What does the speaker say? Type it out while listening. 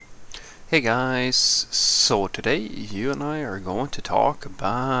Hey guys, so today you and I are going to talk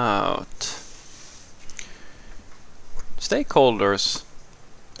about stakeholders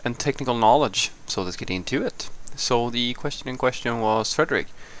and technical knowledge, so let's get into it. So the question in question was, Frederick,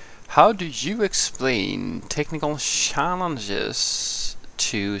 how do you explain technical challenges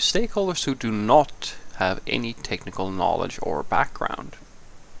to stakeholders who do not have any technical knowledge or background?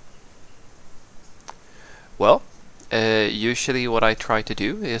 Well, usually what I try to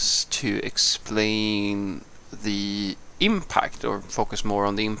do is to explain the impact or focus more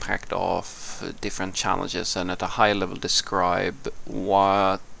on the impact of different challenges and at a high level describe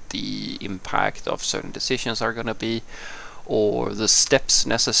what the impact of certain decisions are going to be or the steps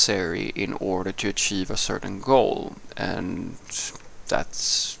necessary in order to achieve a certain goal. And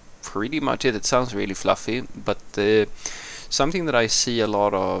that's pretty much it. It sounds really fluffy, but something that I see a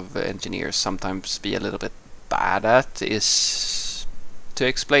lot of engineers sometimes be a little bit bad at is to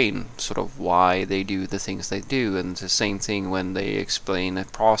explain sort of why they do the things they do, and the same thing when they explain a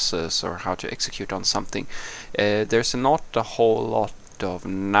process or how to execute on something. There's not a whole lot of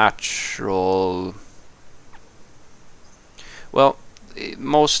natural. Well,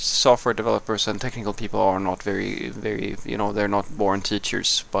 most software developers and technical people are not very, they're not born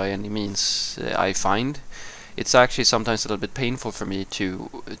teachers by any means, I find. It's actually sometimes a little bit painful for me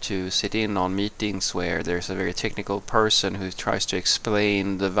to sit in on meetings where there's a very technical person who tries to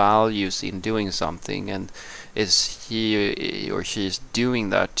explain the values in doing something, and is he or she is doing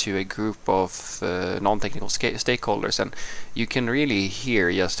that to a group of non-technical stakeholders, and you can really hear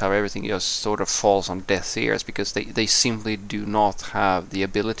just how everything just sort of falls on deaf ears because they simply do not have the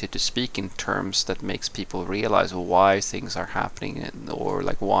ability to speak in terms that makes people realize why things are happening or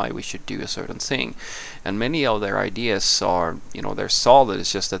like why we should do a certain thing. And many of their ideas are, they're solid.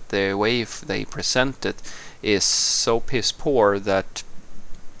 It's just that the way they present it is so piss poor that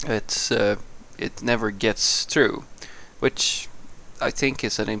it never gets through, which I think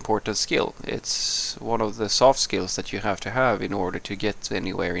is an important skill. It's one of the soft skills that you have to have in order to get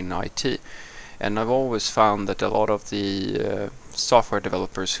anywhere in IT. And I've always found that a lot of the software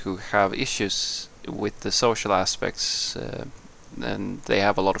developers who have issues with the social aspects, and they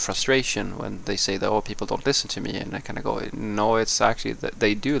have a lot of frustration when they say that, oh, people don't listen to me, and I kind of go, no, it's actually that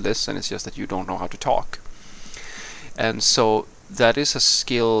they do listen, it's just that you don't know how to talk. And so that is a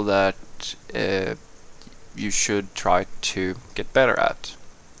skill that you should try to get better at.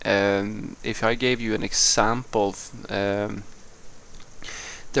 If I gave you an example, there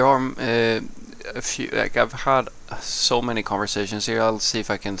are a few, like I've had so many conversations here. I'll see if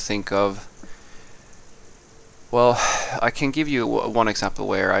I can think of. Well, I can give you one example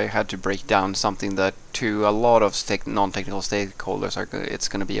where I had to break down something that to a lot of non-technical stakeholders it's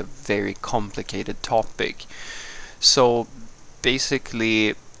going to be a very complicated topic. So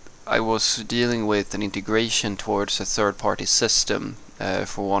basically, I was dealing with an integration towards a third-party system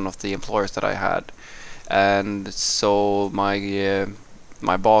for one of the employers that I had, and so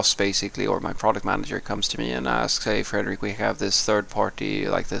my boss basically, or my product manager, comes to me and asks, hey Frederick, we have this third party,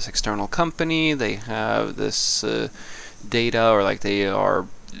 like this external company, they have this data, or like they are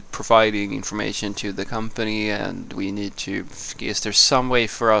providing information to the company, and we need to, is there some way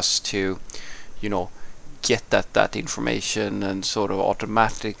for us to, get that information and sort of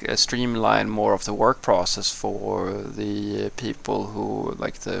automatic streamline more of the work process for the people who,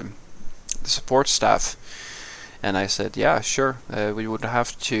 like the support staff? And I said, yeah, sure. We would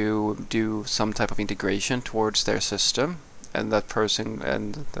have to do some type of integration towards their system, and that person,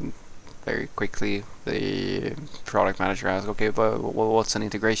 and then very quickly the product manager asked, okay, but what's an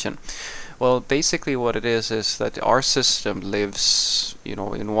integration? Well, basically what it is that our system lives,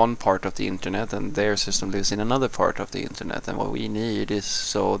 in one part of the internet, and their system lives in another part of the internet. And what we need is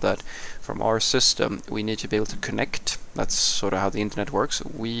so that from our system, we need to be able to connect. That's sort of how the internet works.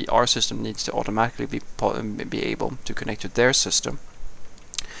 Our system needs to automatically be able to connect to their system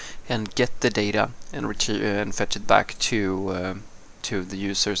and get the data and retrieve and fetch it back to the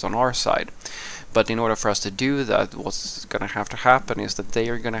users on our side. But in order for us to do that, what's going to have to happen is that they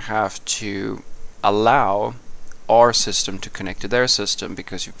are going to have to allow our system to connect to their system,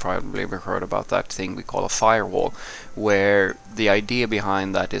 because you've probably ever heard about that thing we call a firewall, where the idea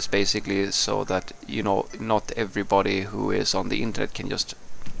behind that is basically so that not everybody who is on the internet can just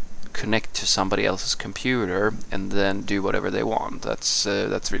connect to somebody else's computer and then do whatever they want. That's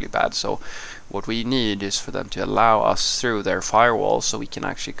really bad. So what we need is for them to allow us through their firewall so we can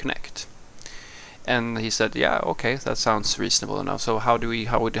actually connect. And he said, yeah, okay, that sounds reasonable enough. So how do we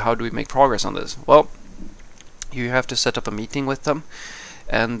make progress on this? Well, you have to set up a meeting with them,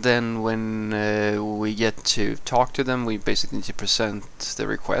 And then when we get to talk to them, we basically need to present the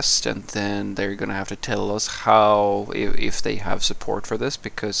request, and then they're going to have to tell us how, if they have support for this,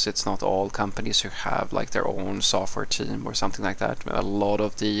 because it's not all companies who have like their own software team or something like that. A lot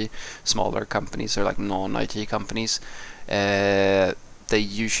of the smaller companies are like non-IT companies. They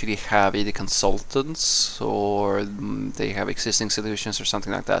usually have either consultants or they have existing solutions or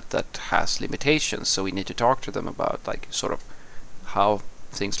something like that that has limitations. So we need to talk to them about like sort of how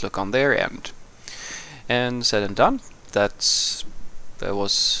things look on their end. And said and done. That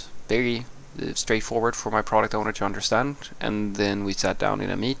was very straightforward for my product owner to understand. And then we sat down in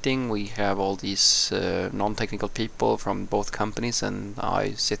a meeting. We have all these non-technical people from both companies, and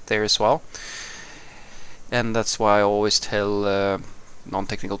I sit there as well. And that's why I always tell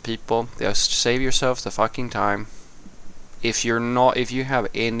non-technical people, just save yourself the fucking time. If you have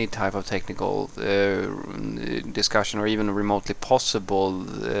any type of technical discussion, or even remotely possible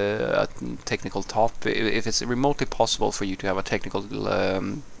technical topic, if it's remotely possible for you to have a technical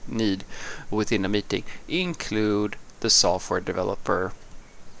need within a meeting, include the software developer,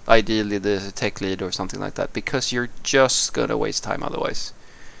 ideally the tech lead or something like that, because you're just gonna waste time otherwise.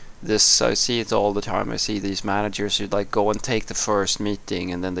 This, I see it all the time. I see these managers who like go and take the first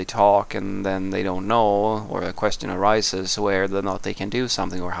meeting, and then they talk, and then they don't know, or a question arises whether or not they can do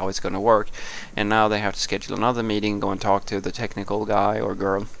something or how it's going to work, and now they have to schedule another meeting, go and talk to the technical guy or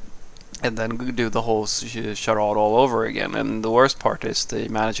girl, and then do the whole charade all over again. And the worst part is the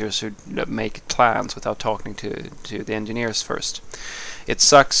managers who make plans without talking to the engineers first. It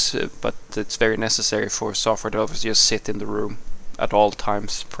sucks, but it's very necessary for software developers to just sit in the room at all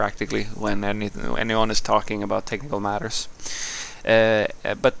times, practically, when anyone is talking about technical matters.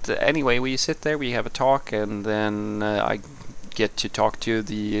 But anyway, we sit there, we have a talk, and then I get to talk to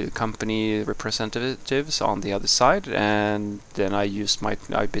the company representatives on the other side, and then I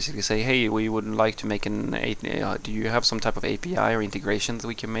basically say, hey, we would like to make do you have some type of API or integration that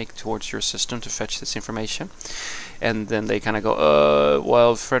we can make towards your system to fetch this information? And then they kind of go,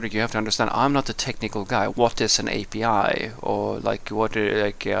 well, Frederick, you have to understand, I'm not a technical guy. What is an API? Or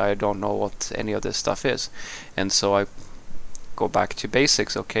I don't know what any of this stuff is. And so I go back to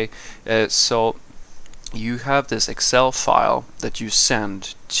basics, okay? So you have this Excel file that you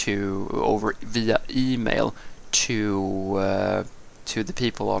send over via email to the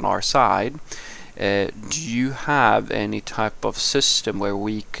people on our side. Do you have any type of system where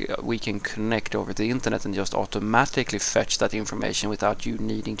we can connect over the internet and just automatically fetch that information without you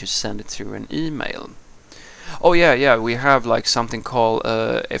needing to send it through an email? Oh yeah, we have like something called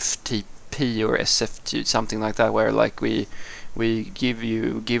FTP or SFTP, something like that, where like we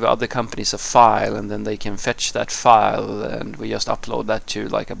give other companies a file, and then they can fetch that file, and we just upload that to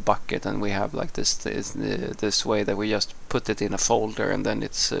like a bucket, and we have like this way that we just put it in a folder, and then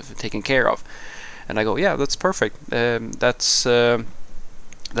it's taken care of. And I go, yeah, that's perfect. That's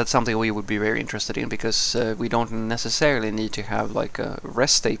something we would be very interested in, because we don't necessarily need to have like a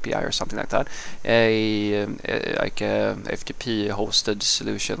REST API or something like that. Like a FTP hosted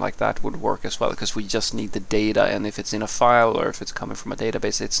solution like that would work as well, because we just need the data, and if it's in a file or if it's coming from a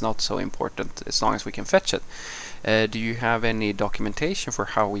database, it's not so important as long as we can fetch it. Do you have any documentation for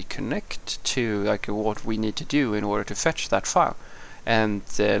how we connect to like what we need to do in order to fetch that file? And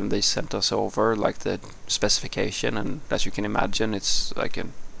then they sent us over like the specification, and as you can imagine, it's like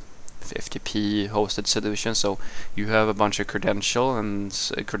an FTP hosted solution, so you have a bunch of credentials,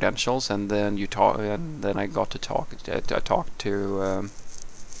 and then you talk, and then I got to talk to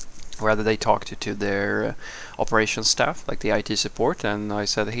rather they talked to their operations staff, like the IT support, and I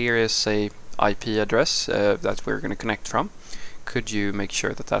said, here is a IP address that we're going to connect from. Could you make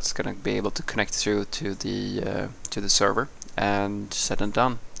sure that that's going to be able to connect through to the server? And said and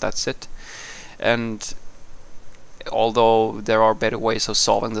done. That's it. And although there are better ways of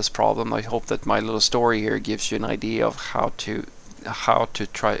solving this problem, I hope that my little story here gives you an idea of how you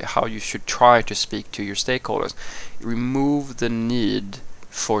should try to speak to your stakeholders. Remove the need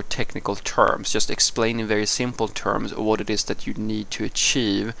for technical terms. Just explain in very simple terms what it is that you need to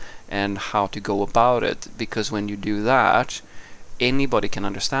achieve and how to go about it. Because when you do that, anybody can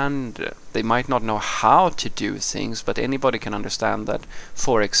understand. They might not know how to do things, but anybody can understand that,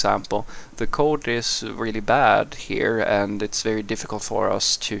 for example, the code is really bad here, and it's very difficult for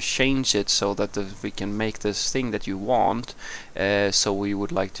us to change it so that we can make this thing that you want. So we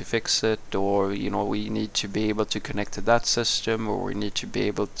would like to fix it, or we need to be able to connect to that system, or we need to be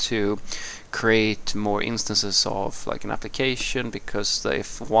able to create more instances of like an application, because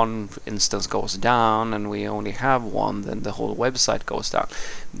if one instance goes down and we only have one, then the whole website goes down.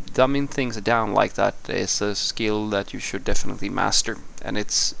 Dumbing things down like that is a skill that you should definitely master, and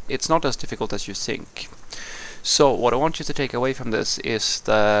it's not as difficult as you think. So what I want you to take away from this is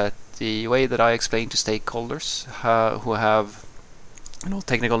that the way that I explain to stakeholders who have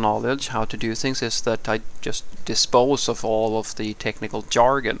technical knowledge how to do things is that I just dispose of all of the technical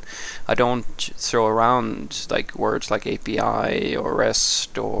jargon. I don't throw around like words like API or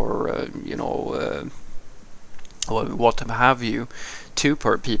REST or or what have you to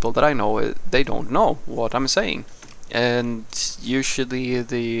people that I know they don't know what I'm saying. And usually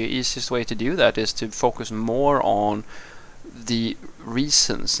the easiest way to do that is to focus more on the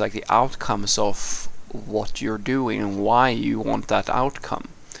reasons, like the outcomes of what you're doing and why you want that outcome.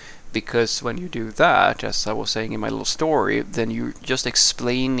 Because when you do that, as I was saying in my little story, then you're just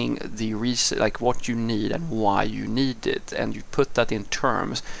explaining the reason, like what you need and why you need it, and you put that in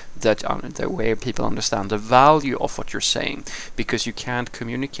terms that the way people understand the value of what you're saying. Because you can't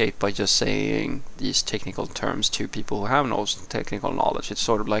communicate by just saying these technical terms to people who have no technical knowledge. It's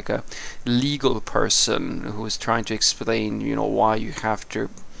sort of like a legal person who is trying to explain, why you have to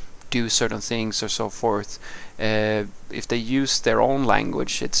do certain things or so forth. If they use their own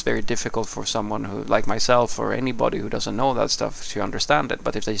language, it's very difficult for someone who, like myself or anybody who doesn't know that stuff, to understand it.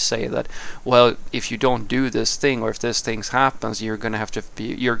 But if they say that, well, if you don't do this thing, or if this thing happens, you're gonna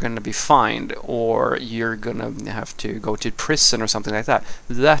be fined, or you're gonna have to go to prison or something like that,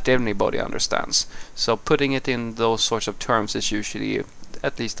 that anybody understands. So putting it in those sorts of terms is usually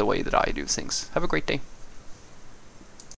at least the way that I do things. Have a great day.